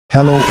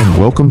Hello and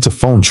welcome to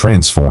Phone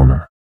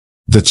Transformer,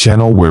 the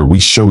channel where we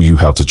show you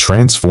how to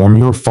transform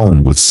your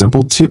phone with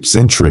simple tips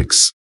and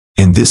tricks.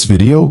 In this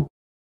video,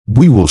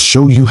 we will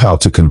show you how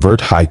to convert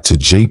Heic to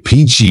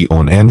JPG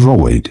on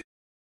Android.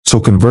 To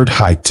convert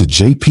Heic to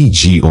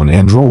JPG on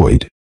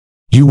Android,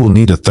 you will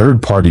need a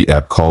third-party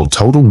app called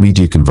Total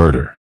Media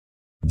Converter.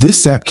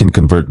 This app can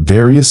convert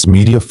various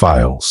media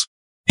files,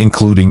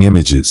 including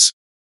images,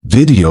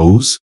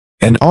 videos,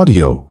 and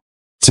audio,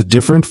 to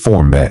different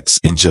formats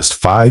in just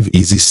 5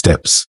 easy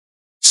steps.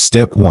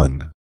 Step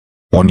 1.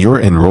 On your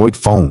Android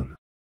phone,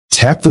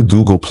 tap the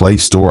Google Play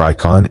Store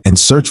icon and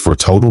search for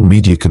Total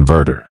Media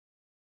Converter.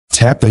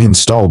 Tap the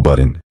Install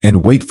button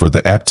and wait for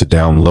the app to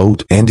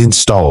download and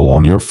install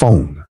on your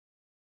phone.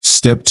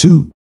 Step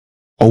 2.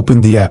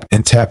 Open the app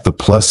and tap the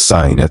plus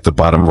sign at the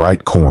bottom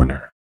right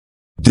corner.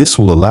 This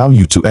will allow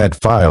you to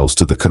add files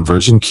to the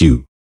conversion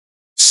queue.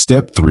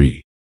 Step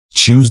 3.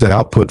 Choose the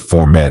output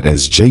format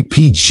as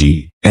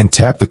JPG and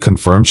tap the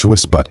Confirm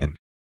Choice button.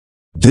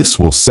 This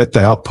will set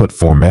the output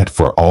format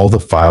for all the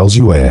files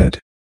you add.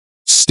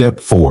 Step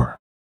 4.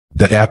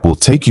 The app will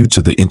take you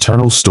to the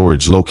internal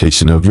storage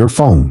location of your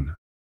phone.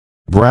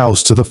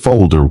 Browse to the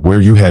folder where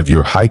you have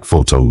your Heic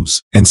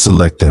photos and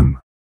select them.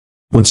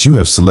 Once you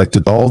have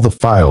selected all the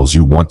files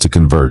you want to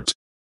convert,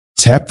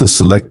 tap the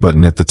Select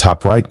button at the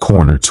top right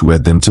corner to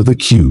add them to the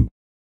queue.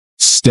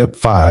 Step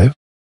 5.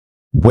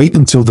 Wait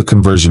until the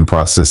conversion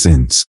process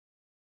ends.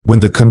 When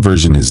the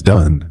conversion is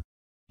done,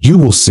 you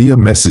will see a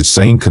message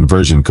saying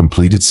conversion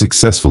completed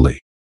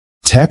successfully.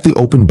 Tap the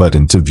Open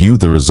button to view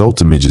the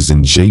result images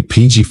in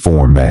JPG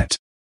format.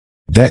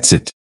 That's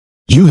it.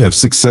 You have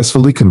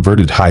successfully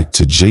converted Heic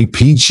to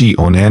JPG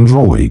on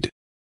Android.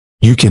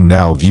 You can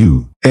now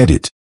view,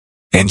 edit,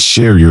 and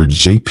share your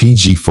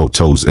JPG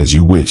photos as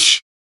you wish.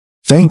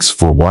 Thanks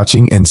for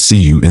watching and see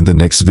you in the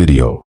next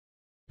video.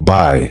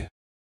 Bye.